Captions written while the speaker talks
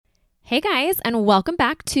Hey guys, and welcome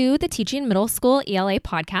back to the Teaching Middle School ELA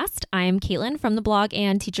podcast. I'm Caitlin from the blog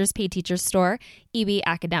and Teachers Pay Teachers store, EB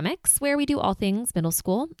Academics, where we do all things middle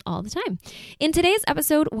school all the time. In today's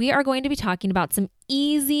episode, we are going to be talking about some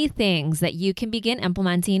easy things that you can begin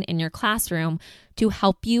implementing in your classroom to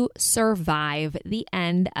help you survive the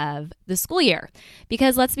end of the school year.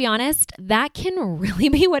 Because let's be honest, that can really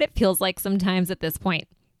be what it feels like sometimes at this point.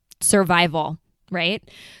 Survival. Right?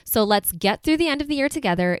 So let's get through the end of the year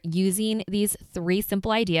together using these 3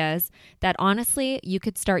 simple ideas that honestly you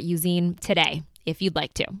could start using today if you'd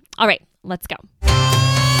like to. All right, let's go.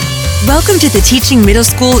 Welcome to the Teaching Middle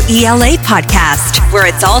School ELA podcast, where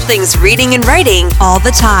it's all things reading and writing all the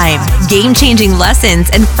time. Game-changing lessons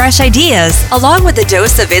and fresh ideas, along with a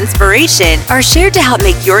dose of inspiration, are shared to help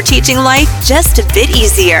make your teaching life just a bit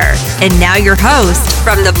easier. And now your host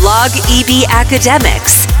from the blog EB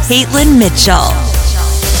Academics, Caitlin Mitchell.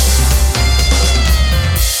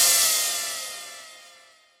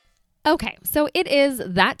 Okay, so it is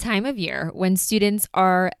that time of year when students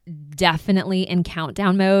are definitely in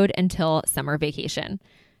countdown mode until summer vacation.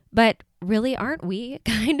 But really, aren't we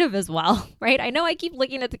kind of as well, right? I know I keep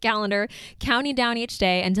looking at the calendar, counting down each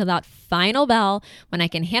day until that final bell when I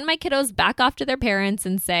can hand my kiddos back off to their parents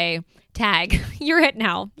and say, tag, you're it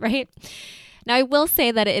now, right? Now, I will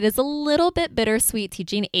say that it is a little bit bittersweet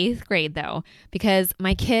teaching 8th grade, though, because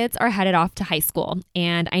my kids are headed off to high school,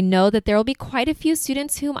 and I know that there will be quite a few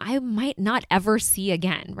students whom I might not ever see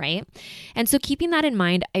again, right? And so keeping that in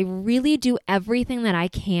mind, I really do everything that I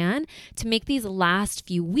can to make these last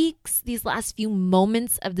few weeks, these last few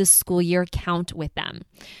moments of the school year count with them.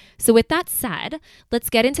 So with that said,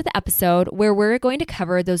 let's get into the episode where we're going to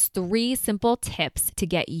cover those 3 simple tips to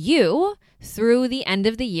get you through the end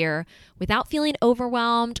of the year without feeling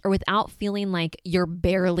overwhelmed or without feeling like you're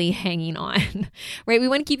barely hanging on, right? We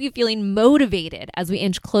want to keep you feeling motivated as we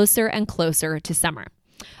inch closer and closer to summer.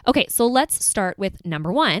 Okay, so let's start with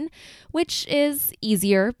number 1, which is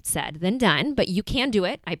easier said than done, but you can do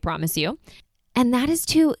it, I promise you. And that is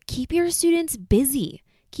to keep your students busy,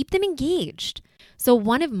 keep them engaged. So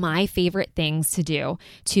one of my favorite things to do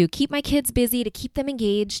to keep my kids busy, to keep them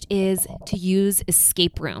engaged, is to use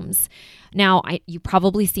escape rooms. Now, you've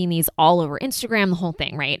probably seen these all over Instagram, the whole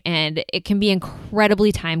thing, right? And it can be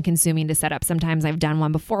incredibly time consuming to set up. Sometimes I've done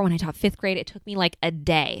one before when I taught 5th grade. It took me like a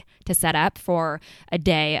day to set up for a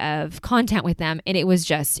day of content with them. And it was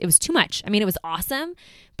too much. I mean, it was awesome,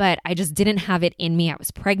 but I just didn't have it in me. I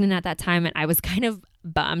was pregnant at that time, and I was kind of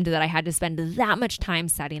bummed that I had to spend that much time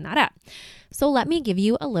setting that up. So let me give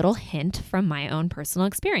you a little hint from my own personal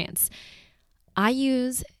experience. I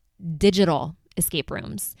use digital escape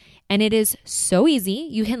rooms, and it is so easy.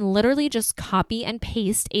 You can literally just copy and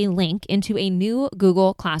paste a link into a new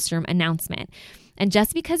Google Classroom announcement. And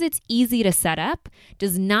just because it's easy to set up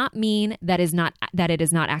does not mean that it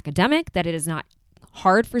is not academic, that it is not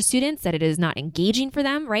hard for students, that it is not engaging for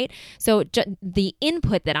them, right? So the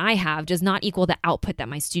input that I have does not equal the output that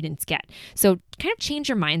my students get. So kind of change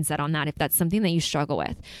your mindset on that if that's something that you struggle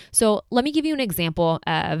with. So let me give you an example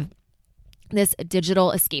of this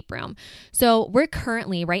digital escape room. So we're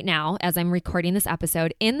currently, right now, as I'm recording this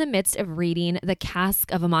episode, in the midst of reading The Cask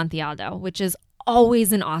of Amontillado, which is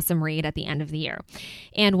always an awesome read at the end of the year.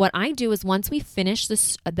 And what I do is once we finish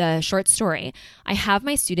the short story, I have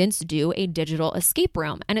my students do a digital escape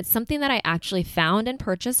room. And it's something that I actually found and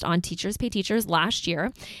purchased on Teachers Pay Teachers last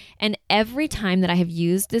year. And every time that I have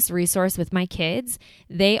used this resource with my kids,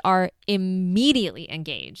 they are immediately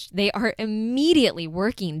engaged. They are immediately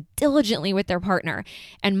working diligently with their partner.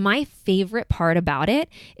 And my favorite part about it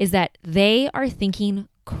is that they are thinking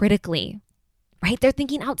critically. Right? They're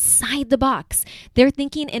thinking outside the box. They're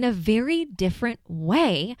thinking in a very different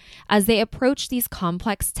way as they approach these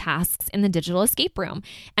complex tasks in the digital escape room.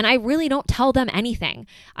 And I really don't tell them anything.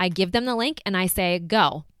 I give them the link and I say,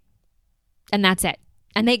 go. And that's it.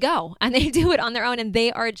 And they go and they do it on their own, and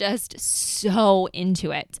they are just so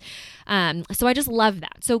into it. So I just love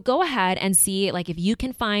that. So go ahead and see if you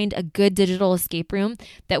can find a good digital escape room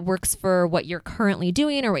that works for what you're currently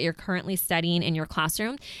doing or what you're currently studying in your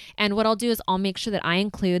classroom. And what I'll do is I'll make sure that I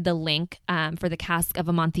include the link for the Cask of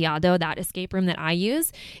Amontillado, that escape room that I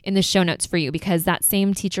use, in the show notes for you, because that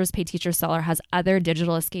same Teachers Pay Teachers seller has other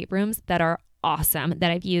digital escape rooms that are awesome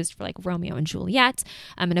that I've used for Romeo and Juliet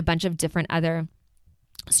and a bunch of different other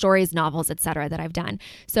stories, novels, etc. that I've done.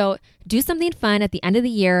 So do something fun at the end of the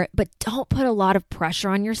year, but don't put a lot of pressure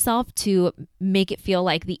on yourself to make it feel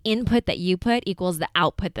like the input that you put equals the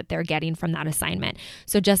output that they're getting from that assignment.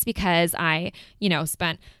 So just because I,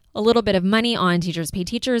 spent a little bit of money on Teachers Pay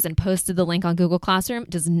Teachers and posted the link on Google Classroom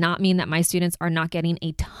does not mean that my students are not getting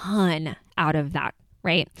a ton out of that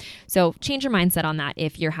right? So change your mindset on that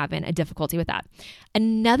if you're having a difficulty with that.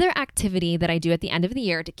 Another activity that I do at the end of the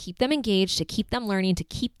year to keep them engaged, to keep them learning, to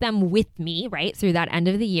keep them with me, right, through that end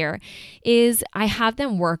of the year is I have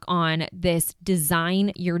them work on this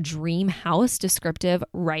design your dream house descriptive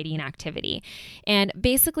writing activity. And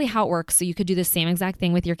basically how it works, so you could do the same exact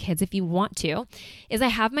thing with your kids if you want to, is I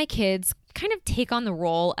have my kids kind of take on the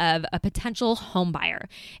role of a potential home buyer.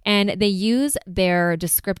 And they use their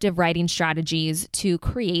descriptive writing strategies to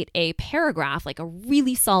create a paragraph, like a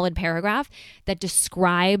really solid paragraph that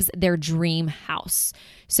describes their dream house.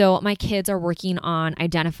 So my kids are working on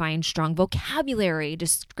identifying strong vocabulary,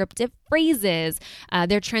 descriptive phrases.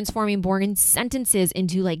 They're transforming boring sentences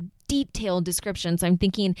into like detailed descriptions. So I'm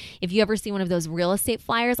thinking if you ever see one of those real estate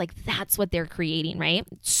flyers, like that's what they're creating, right?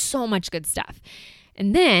 So much good stuff.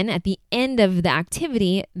 And then at the end of the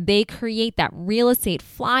activity, they create that real estate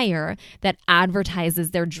flyer that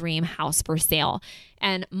advertises their dream house for sale.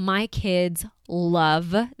 And my kids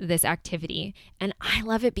love this activity. And I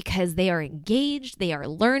love it because they are engaged, they are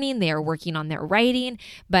learning, they are working on their writing,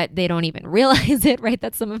 but they don't even realize it, right?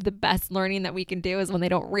 That's some of the best learning that we can do is when they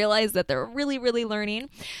don't realize that they're really, really learning.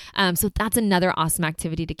 So that's another awesome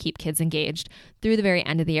activity to keep kids engaged through the very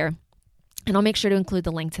end of the year. And I'll make sure to include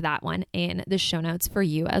the link to that one in the show notes for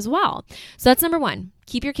you as well. So that's number one.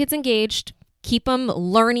 Keep your kids engaged. Keep them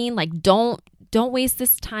learning. Like don't waste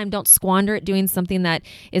this time. Don't squander it doing something that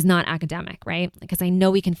is not academic, right? Because I know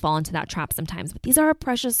we can fall into that trap sometimes, but these are our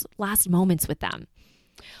precious last moments with them.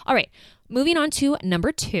 All right, moving on to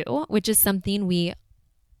number 2, which is something we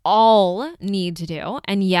all need to do.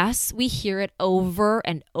 And yes, we hear it over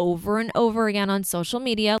and over and over again on social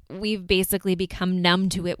media. We've basically become numb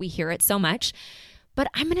to it. We hear it so much. But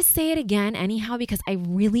I'm going to say it again anyhow because I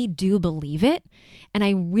really do believe it. And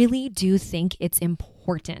I really do think it's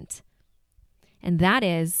important. And that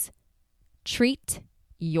is treat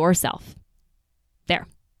yourself. There.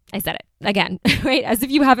 I said it again, right? As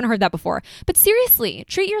if you haven't heard that before. But seriously,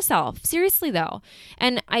 treat yourself. Seriously, though.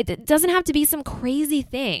 And it doesn't have to be some crazy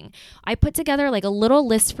thing. I put together like a little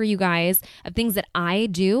list for you guys of things that I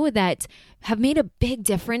do that have made a big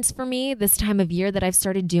difference for me this time of year that I've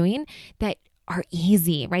started doing that are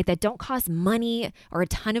easy, right? That don't cost money or a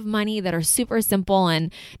ton of money, that are super simple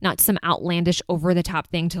and not some outlandish over the top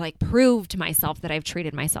thing to like prove to myself that I've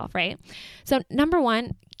treated myself, right? So number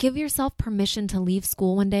 1, give yourself permission to leave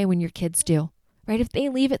school one day when your kids do, right? If they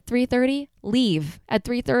leave at 3:30, leave at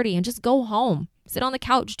 3:30 and just go home. Sit on the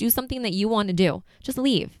couch, do something that you want to do. Just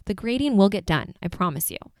leave. The grading will get done. I promise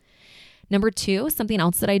you. Number 2, something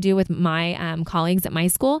else that I do with my colleagues at my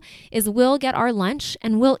school is we'll get our lunch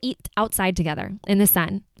and we'll eat outside together in the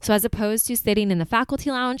sun. So as opposed to sitting in the faculty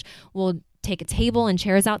lounge, we'll take a table and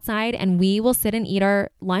chairs outside and we will sit and eat our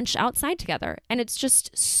lunch outside together. And it's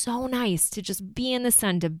just so nice to just be in the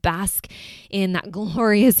sun, to bask in that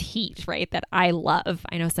glorious heat, right? That I love.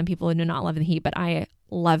 I know some people do not love the heat, but I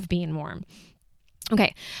love being warm.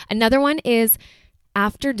 Okay. Another one is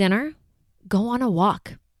after dinner, go on a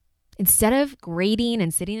walk. Instead of grading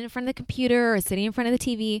and sitting in front of the computer or sitting in front of the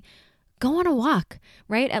TV, go on a walk,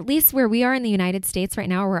 right? At least where we are in the United States right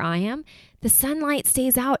now, where I am, the sunlight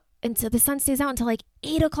stays out. And so the sun stays out until like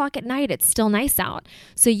 8 o'clock at night. It's still nice out.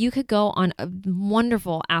 So you could go on a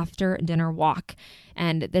wonderful after dinner walk.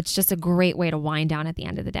 And that's just a great way to wind down at the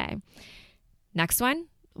end of the day. Next one,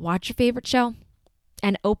 watch your favorite show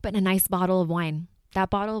and open a nice bottle of wine. That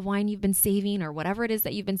bottle of wine you've been saving or whatever it is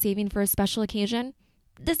that you've been saving for a special occasion.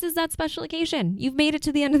 This is that special occasion. You've made it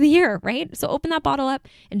to the end of the year, right? So open that bottle up,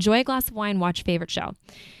 enjoy a glass of wine, watch your favorite show.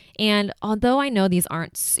 And although I know these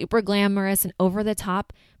aren't super glamorous and over the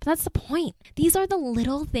top, but that's the point. These are the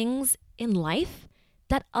little things in life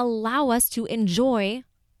that allow us to enjoy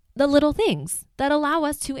the little things, that allow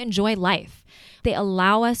us to enjoy life. They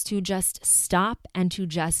allow us to just stop and to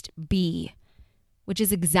just be, which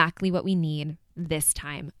is exactly what we need this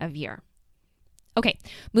time of year. Okay,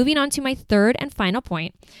 moving on to my third and final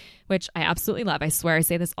point, which I absolutely love. I swear I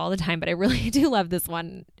say this all the time, but I really do love this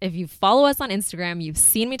one. If you follow us on Instagram, you've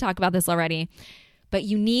seen me talk about this already, but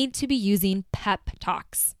you need to be using pep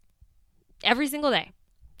talks every single day,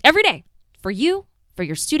 every day, for you, for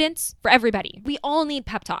your students, for everybody. We all need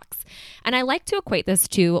pep talks. And I like to equate this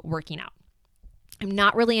to working out. I'm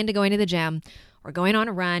not really into going to the gym or going on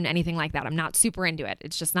a run, anything like that. I'm not super into it.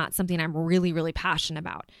 It's just not something I'm really, really passionate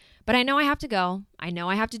about. But I know I have to go. I know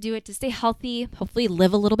I have to do it to stay healthy, hopefully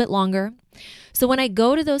live a little bit longer. So when I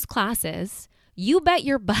go to those classes, you bet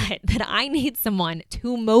your butt that I need someone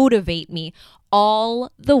to motivate me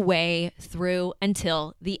all the way through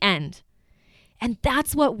until the end. And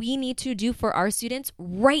that's what we need to do for our students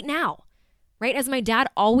right now, right? As my dad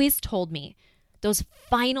always told me, those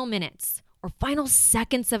final minutes or final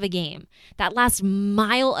seconds of a game, that last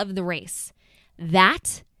mile of the race,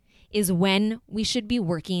 that is when we should be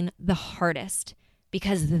working the hardest,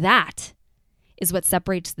 because that is what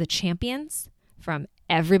separates the champions from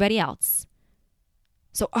everybody else.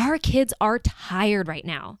 So our kids are tired right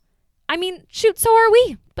now. I mean, shoot, so are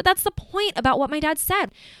we. But that's the point about what my dad said.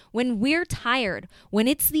 When we're tired, when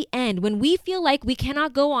it's the end, when we feel like we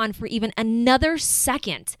cannot go on for even another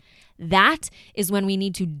second, that is when we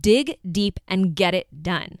need to dig deep and get it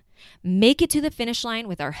done. Make it to the finish line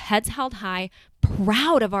with our heads held high,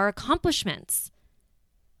 proud of our accomplishments.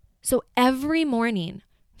 So every morning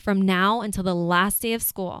from now until the last day of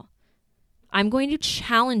school, I'm going to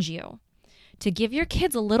challenge you to give your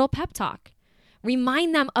kids a little pep talk.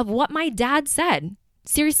 Remind them of what my dad said.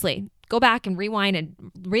 Seriously, go back and rewind and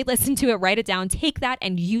re-listen to it, write it down, take that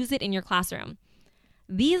and use it in your classroom.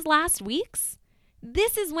 These last weeks,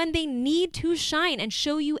 this is when they need to shine and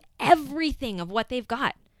show you everything of what they've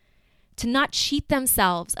got. To not cheat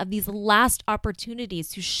themselves of these last opportunities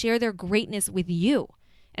to share their greatness with you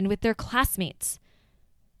and with their classmates.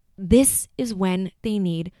 This is when they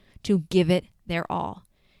need to give it their all.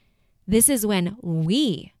 This is when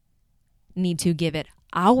we need to give it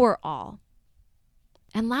our all.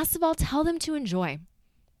 And last of all, tell them to enjoy.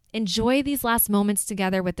 Enjoy these last moments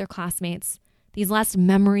together with their classmates, these last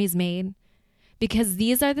memories made, because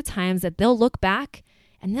these are the times that they'll look back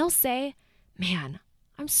and they'll say, man,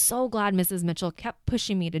 I'm so glad Mrs. Mitchell kept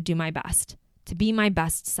pushing me to do my best, to be my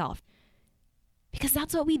best self. Because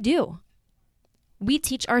that's what we do. We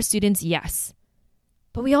teach our students, yes,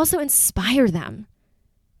 but we also inspire them.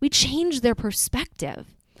 We change their perspective.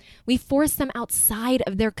 We force them outside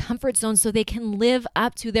of their comfort zone so they can live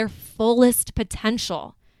up to their fullest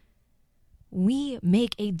potential. We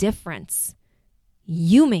make a difference.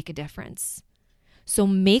 You make a difference. So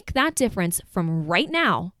make that difference from right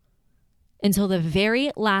now until the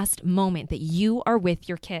very last moment that you are with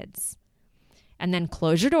your kids. And then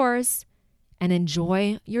close your doors and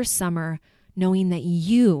enjoy your summer knowing that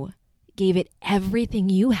you gave it everything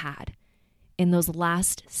you had in those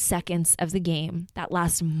last seconds of the game, that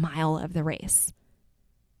last mile of the race.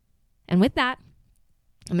 And with that,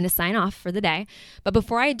 I'm going to sign off for the day. But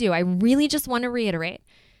before I do, I really just want to reiterate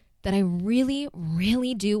that I really,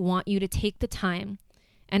 really do want you to take the time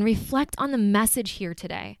and reflect on the message here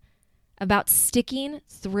today about sticking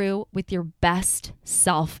through with your best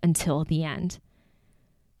self until the end.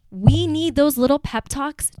 We need those little pep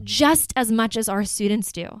talks just as much as our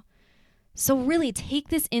students do. So really take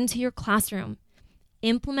this into your classroom,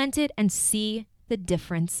 implement it, and see the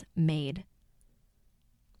difference made.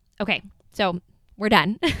 Okay, so we're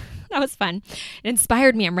done. That was fun. It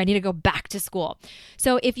inspired me. I'm ready to go back to school.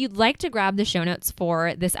 So if you'd like to grab the show notes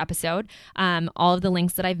for this episode, all of the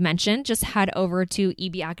links that I've mentioned, just head over to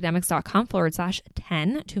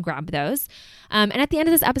ebacademics.com/10 to grab those. And at the end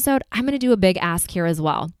of this episode, I'm going to do a big ask here as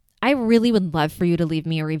well. I really would love for you to leave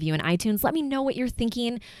me a review in iTunes. Let me know what you're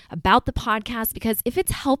thinking about the podcast, because if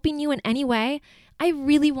it's helping you in any way, I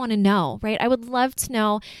really want to know, right? I would love to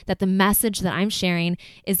know that the message that I'm sharing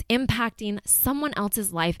is impacting someone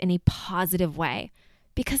else's life in a positive way,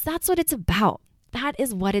 because that's what it's about. That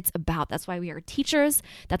is what it's about. That's why we are teachers.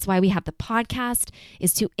 That's why we have the podcast,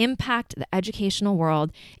 is to impact the educational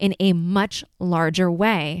world in a much larger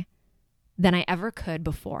way than I ever could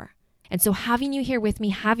before. And so having you here with me,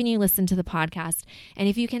 having you listen to the podcast, and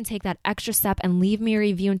if you can take that extra step and leave me a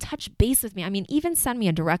review and touch base with me, I mean, even send me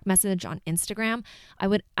a direct message on Instagram, I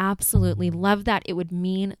would absolutely love that. It would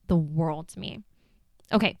mean the world to me.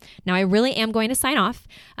 Okay, now I really am going to sign off.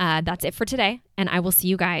 That's it for today, and I will see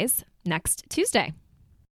you guys next Tuesday.